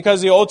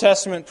 because the Old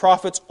Testament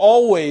prophets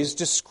always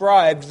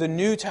described the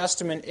New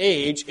Testament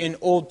age in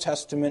Old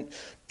Testament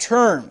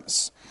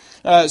terms.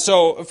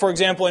 So, for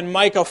example, in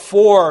Micah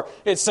 4,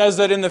 it says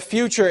that in the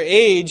future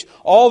age,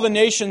 all the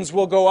nations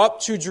will go up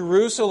to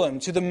Jerusalem,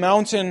 to the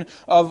mountain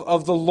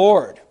of the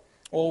Lord.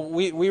 Well,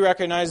 we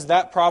recognize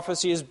that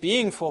prophecy is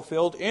being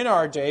fulfilled in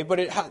our day, but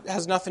it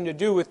has nothing to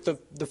do with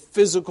the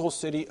physical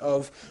city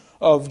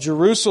of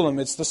Jerusalem.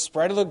 It's the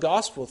spread of the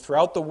gospel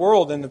throughout the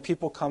world and the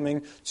people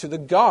coming to the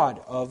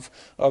God of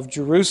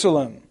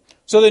Jerusalem.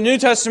 So the New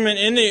Testament,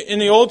 in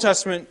the Old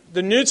Testament,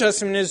 the New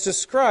Testament is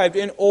described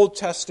in Old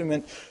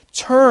Testament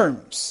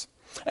terms.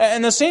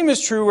 And the same is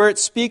true where it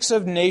speaks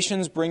of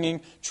nations bringing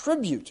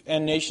tribute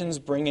and nations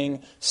bringing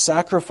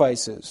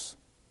sacrifices.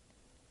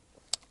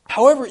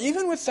 However,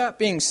 even with that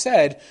being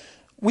said,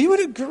 we would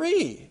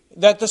agree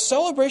that the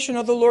celebration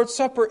of the Lord's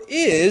Supper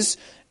is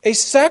a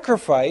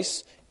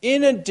sacrifice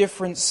in a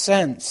different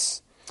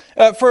sense.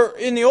 For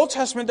in the Old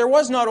Testament, there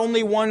was not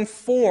only one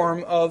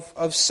form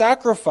of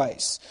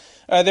sacrifice.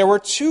 There were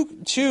two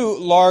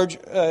large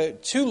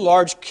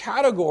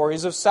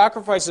categories of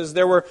sacrifices.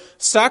 There were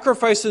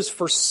sacrifices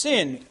for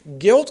sin,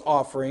 guilt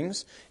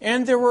offerings,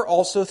 and there were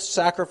also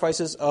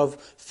sacrifices of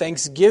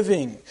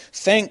thanksgiving,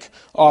 thank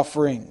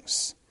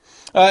offerings.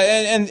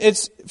 And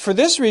it's for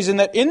this reason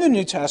that in the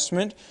New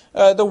Testament,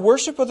 the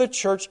worship of the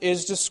church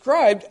is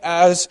described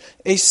as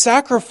a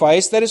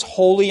sacrifice that is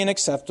holy and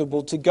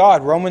acceptable to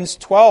God. Romans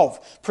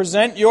 12,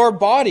 present your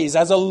bodies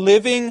as a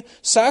living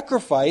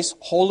sacrifice,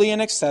 holy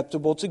and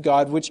acceptable to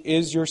God, which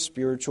is your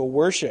spiritual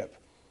worship.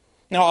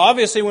 Now,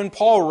 obviously, when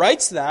Paul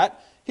writes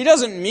that, he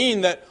doesn't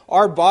mean that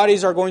our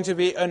bodies are going to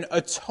be an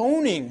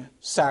atoning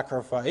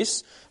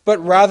sacrifice, but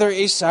rather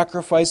a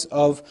sacrifice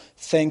of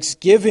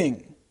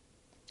thanksgiving.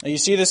 You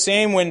see the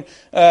same when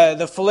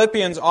the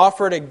Philippians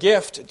offered a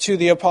gift to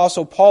the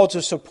Apostle Paul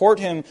to support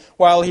him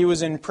while he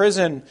was in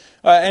prison.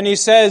 And he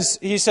says,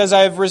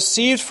 I have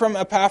received from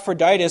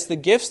Epaphroditus the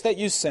gifts that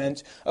you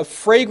sent, a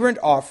fragrant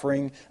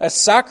offering, a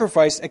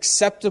sacrifice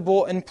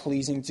acceptable and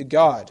pleasing to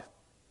God.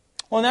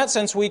 Well, in that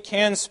sense, we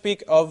can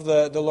speak of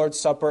the Lord's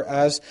Supper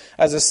as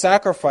a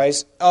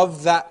sacrifice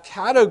of that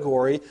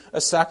category, a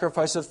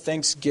sacrifice of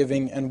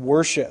thanksgiving and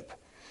worship.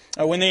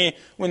 When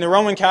the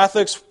Roman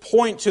Catholics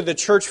point to the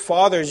church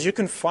fathers, you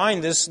can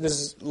find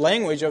this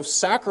language of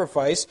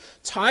sacrifice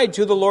tied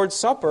to the Lord's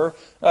Supper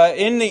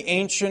in the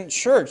ancient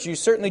church. You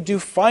certainly do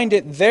find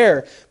it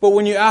there. But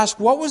when you ask,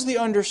 what was the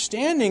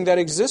understanding that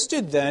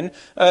existed then?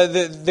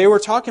 They were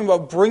talking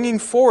about bringing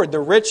forward, the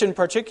rich in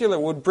particular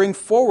would bring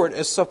forward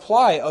a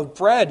supply of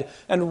bread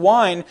and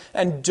wine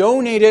and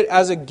donate it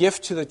as a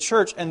gift to the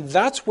church. And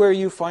that's where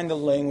you find the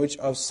language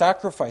of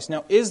sacrifice.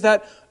 Now, is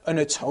that an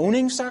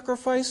atoning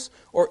sacrifice,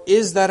 or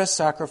is that a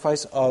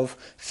sacrifice of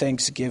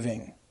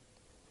thanksgiving?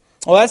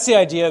 Well, that's the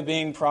idea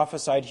being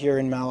prophesied here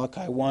in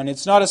Malachi 1.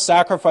 It's not a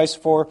sacrifice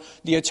for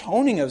the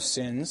atoning of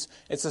sins,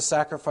 it's a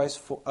sacrifice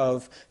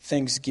of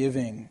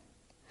thanksgiving.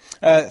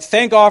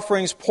 Thank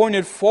offerings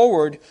pointed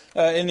forward,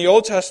 in the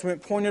Old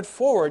Testament, pointed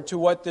forward to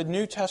what the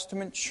New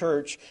Testament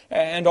church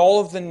and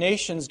all of the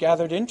nations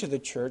gathered into the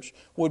church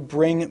would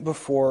bring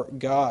before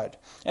God.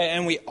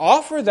 And we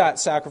offer that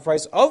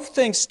sacrifice of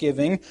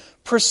thanksgiving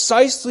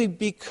precisely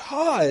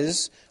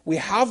because we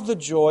have the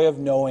joy of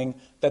knowing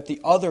that the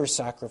other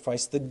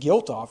sacrifice, the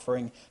guilt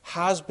offering,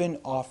 has been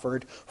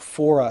offered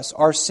for us.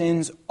 Our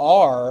sins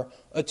are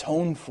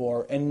atoned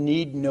for and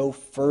need no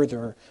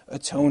further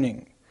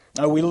atoning.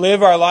 We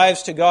live our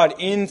lives to God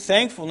in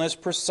thankfulness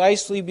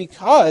precisely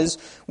because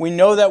we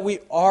know that we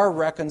are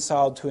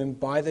reconciled to Him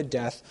by the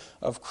death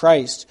of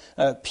Christ.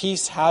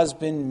 Peace has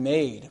been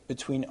made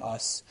between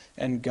us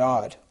and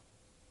God.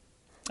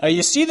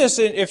 You see this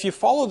if you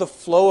follow the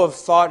flow of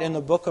thought in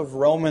the book of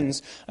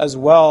Romans as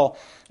well.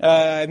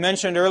 I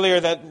mentioned earlier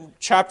that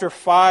chapter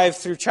 5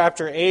 through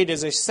chapter 8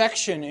 is a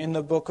section in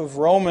the book of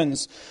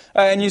Romans.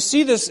 And you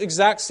see this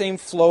exact same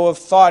flow of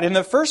thought. In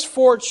the first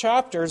 4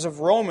 chapters of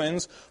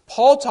Romans,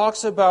 Paul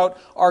talks about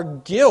our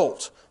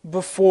guilt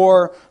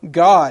before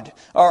God.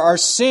 Our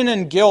sin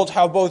and guilt,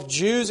 how both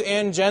Jews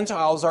and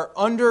Gentiles are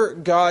under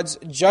God's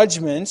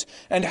judgment,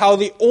 and how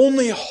the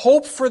only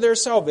hope for their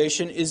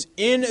salvation is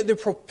in the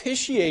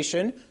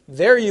propitiation.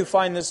 There you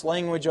find this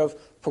language of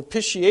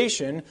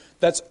propitiation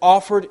that's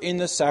offered in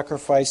the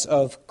sacrifice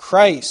of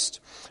Christ.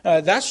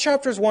 That's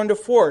chapters 1 to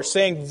 4,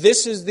 saying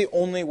this is the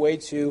only way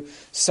to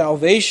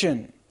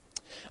salvation.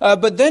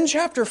 But then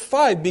chapter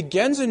 5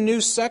 begins a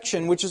new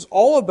section which is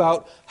all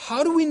about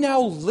how do we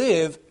now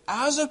live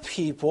as a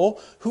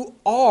people who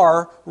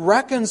are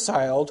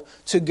reconciled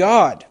to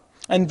God.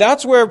 And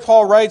that's where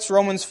Paul writes,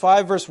 Romans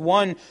 5 verse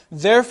 1,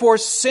 "Therefore,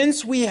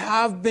 since we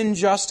have been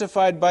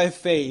justified by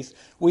faith,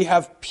 we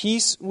have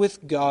peace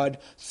with God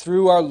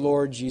through our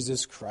Lord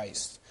Jesus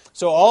Christ."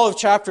 So all of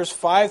chapters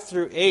 5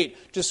 through 8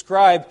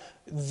 describe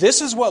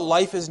this is what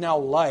life is now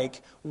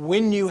like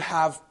when you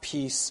have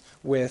peace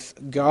with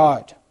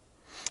God.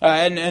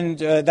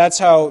 That's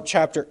how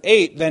chapter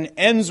 8 then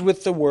ends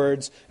with the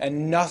words,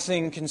 "And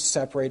nothing can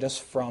separate us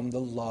from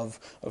the love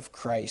of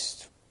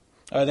Christ."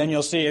 Then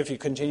you'll see, if you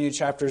continue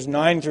chapters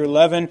 9 through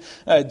 11,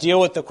 deal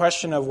with the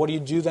question of what do you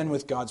do then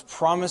with God's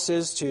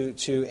promises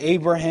to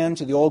Abraham,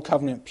 to the Old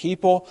Covenant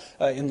people,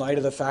 in light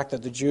of the fact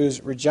that the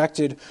Jews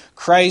rejected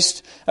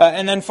Christ.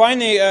 And then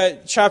finally,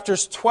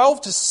 chapters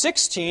 12 to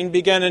 16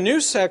 begin a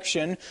new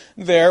section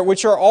there,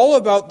 which are all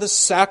about the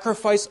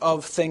sacrifice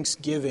of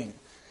thanksgiving.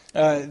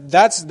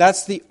 That's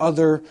the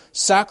other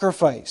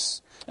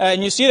sacrifice.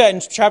 And you see that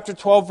in chapter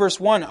 12, verse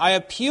 1. "I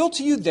appeal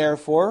to you,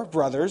 therefore,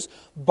 brothers,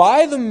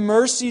 by the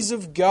mercies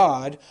of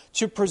God,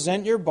 to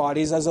present your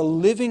bodies as a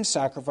living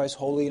sacrifice,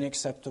 holy and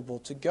acceptable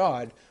to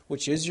God,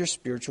 which is your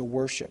spiritual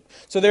worship."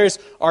 So there's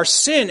our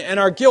sin and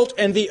our guilt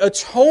and the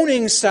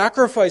atoning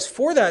sacrifice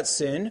for that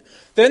sin.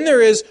 Then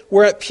there is,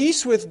 we're at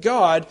peace with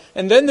God.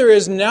 And then there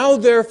is, now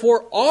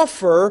therefore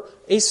offer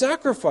a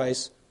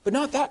sacrifice. But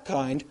not that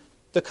kind,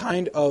 the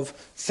kind of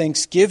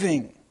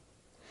thanksgiving.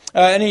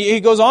 And he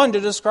goes on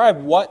to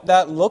describe what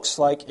that looks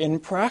like in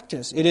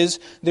practice. It is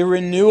the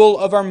renewal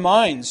of our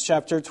minds,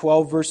 chapter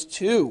 12, verse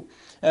 2.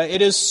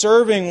 It is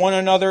serving one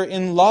another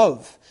in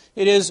love.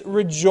 It is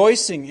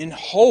rejoicing in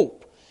hope.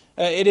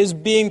 It is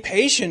being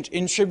patient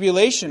in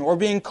tribulation, or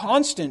being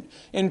constant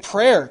in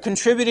prayer,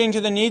 contributing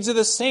to the needs of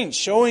the saints,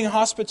 showing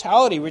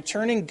hospitality,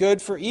 returning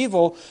good for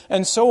evil,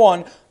 and so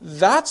on.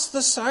 That's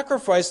the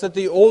sacrifice that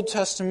the Old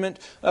Testament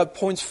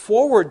points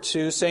forward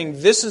to,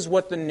 saying this is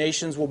what the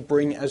nations will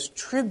bring as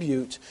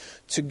tribute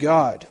to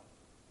God.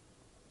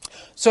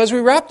 So as we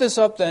wrap this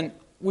up then,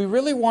 we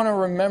really want to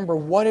remember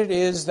what it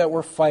is that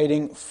we're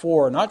fighting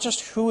for. Not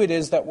just who it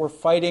is that we're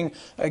fighting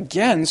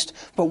against,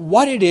 but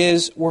what it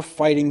is we're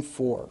fighting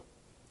for.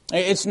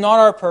 It's not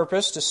our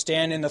purpose to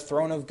stand in the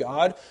throne of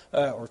God,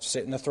 or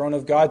sit in the throne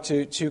of God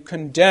to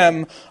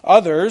condemn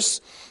others.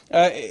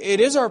 It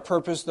is our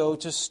purpose, though,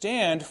 to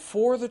stand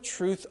for the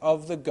truth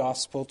of the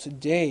gospel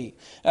today.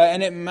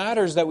 And it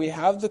matters that we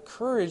have the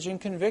courage and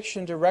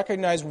conviction to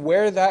recognize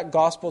where that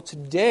gospel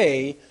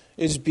today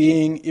is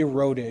being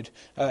eroded,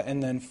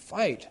 and then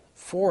fight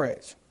for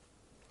it.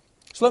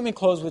 So let me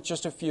close with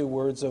just a few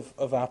words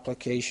of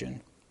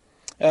application.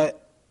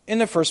 In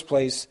the first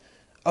place,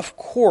 of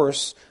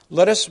course,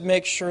 let us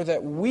make sure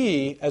that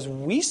we, as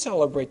we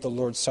celebrate the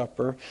Lord's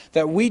Supper,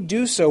 that we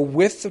do so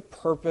with the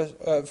purpose,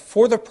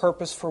 for the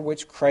purpose for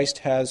which Christ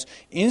has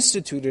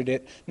instituted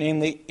it,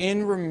 namely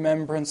in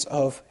remembrance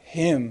of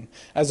Him,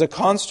 as a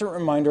constant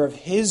reminder of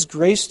His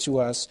grace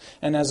to us,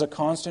 and as a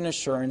constant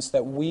assurance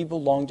that we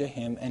belong to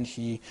Him and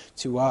He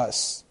to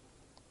us.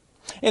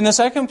 In the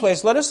second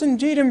place, let us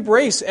indeed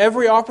embrace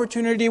every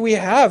opportunity we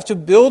have to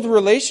build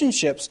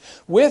relationships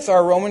with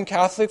our Roman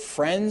Catholic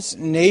friends,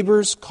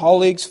 neighbors,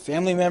 colleagues,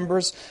 family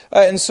members,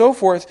 and so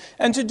forth,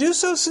 and to do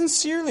so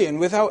sincerely and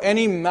without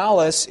any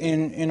malice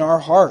in our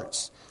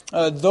hearts.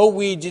 Though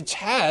we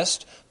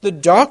detest the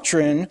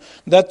doctrine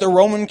that the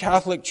Roman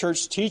Catholic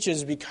Church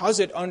teaches because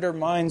it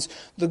undermines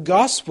the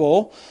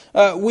gospel,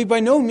 we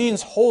by no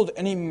means hold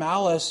any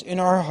malice in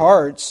our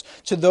hearts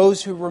to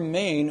those who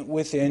remain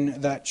within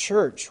that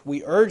church.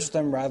 We urge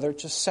them rather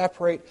to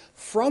separate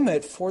from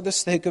it for the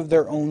sake of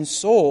their own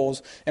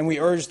souls, and we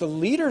urge the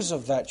leaders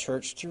of that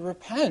church to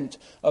repent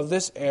of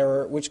this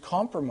error which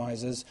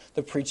compromises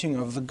the preaching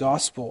of the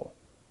gospel.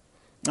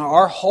 Now,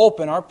 our hope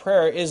and our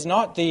prayer is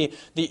not the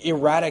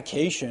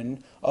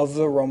eradication of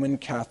the Roman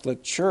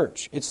Catholic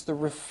Church. It's the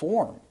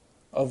reform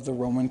of the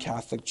Roman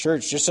Catholic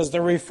Church. Just as the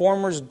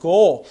Reformers'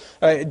 goal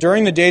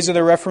during the days of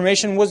the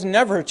Reformation was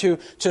never to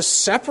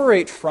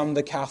separate from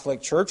the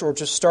Catholic Church or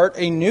to start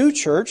a new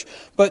church,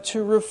 but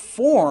to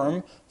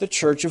reform the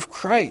Church of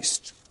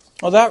Christ.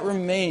 Well, that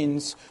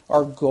remains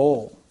our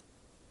goal.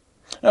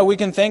 Now, we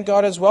can thank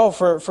God as well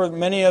for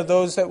many of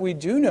those that we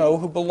do know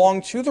who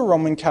belong to the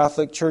Roman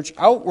Catholic Church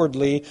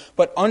outwardly,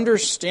 but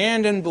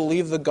understand and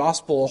believe the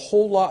gospel a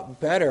whole lot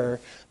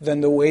better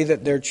than the way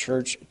that their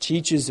church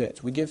teaches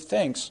it. We give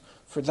thanks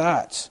for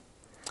that.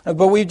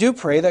 But we do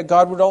pray that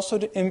God would also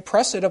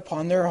impress it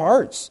upon their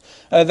hearts,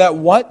 that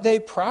what they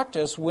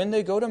practice when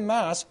they go to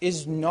Mass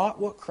is not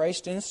what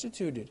Christ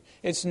instituted.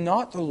 It's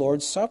not the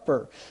Lord's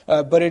Supper,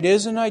 but it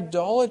is an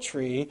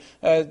idolatry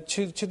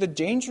to the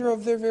danger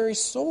of their very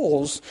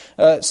souls,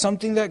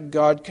 something that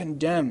God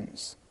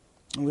condemns.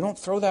 And we don't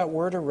throw that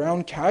word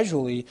around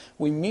casually.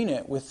 We mean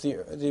it with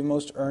the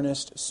most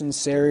earnest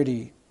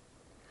sincerity.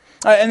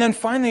 And then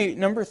finally,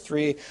 number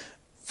 3,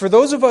 for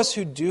those of us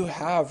who do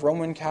have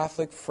Roman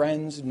Catholic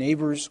friends,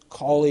 neighbors,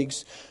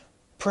 colleagues,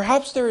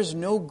 perhaps there is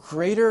no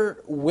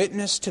greater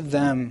witness to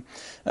them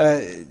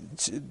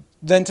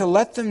than to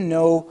let them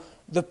know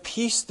the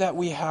peace that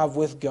we have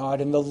with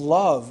God and the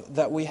love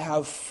that we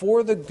have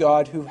for the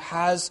God who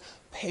has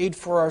paid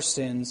for our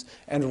sins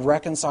and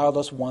reconciled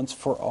us once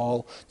for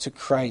all to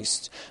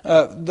Christ.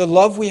 The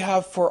love we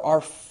have for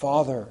our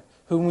Father,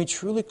 whom we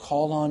truly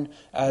call on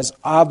as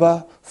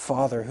Abba,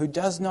 Father, who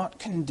does not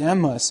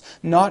condemn us,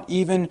 not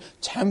even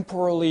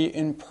temporally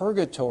in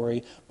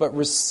purgatory, but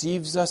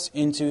receives us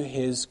into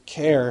His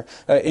care,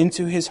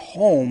 into His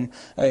home,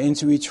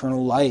 into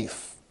eternal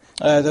life.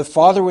 The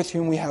Father with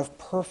whom we have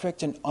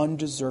perfect and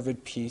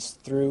undeserved peace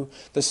through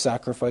the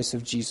sacrifice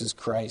of Jesus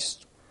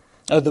Christ.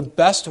 The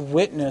best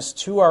witness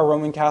to our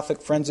Roman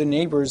Catholic friends and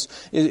neighbors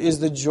is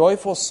the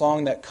joyful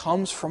song that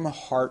comes from a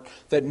heart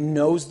that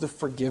knows the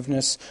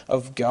forgiveness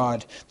of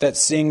God, that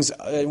sings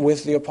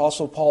with the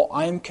Apostle Paul,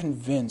 I am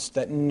convinced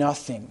that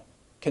nothing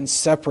can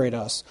separate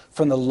us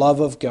from the love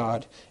of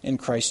God in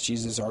Christ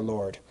Jesus our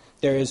Lord.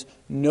 There is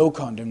no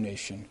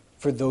condemnation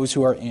for those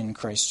who are in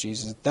Christ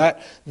Jesus.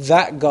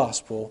 That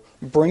gospel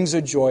brings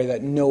a joy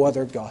that no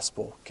other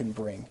gospel can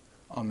bring.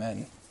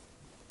 Amen.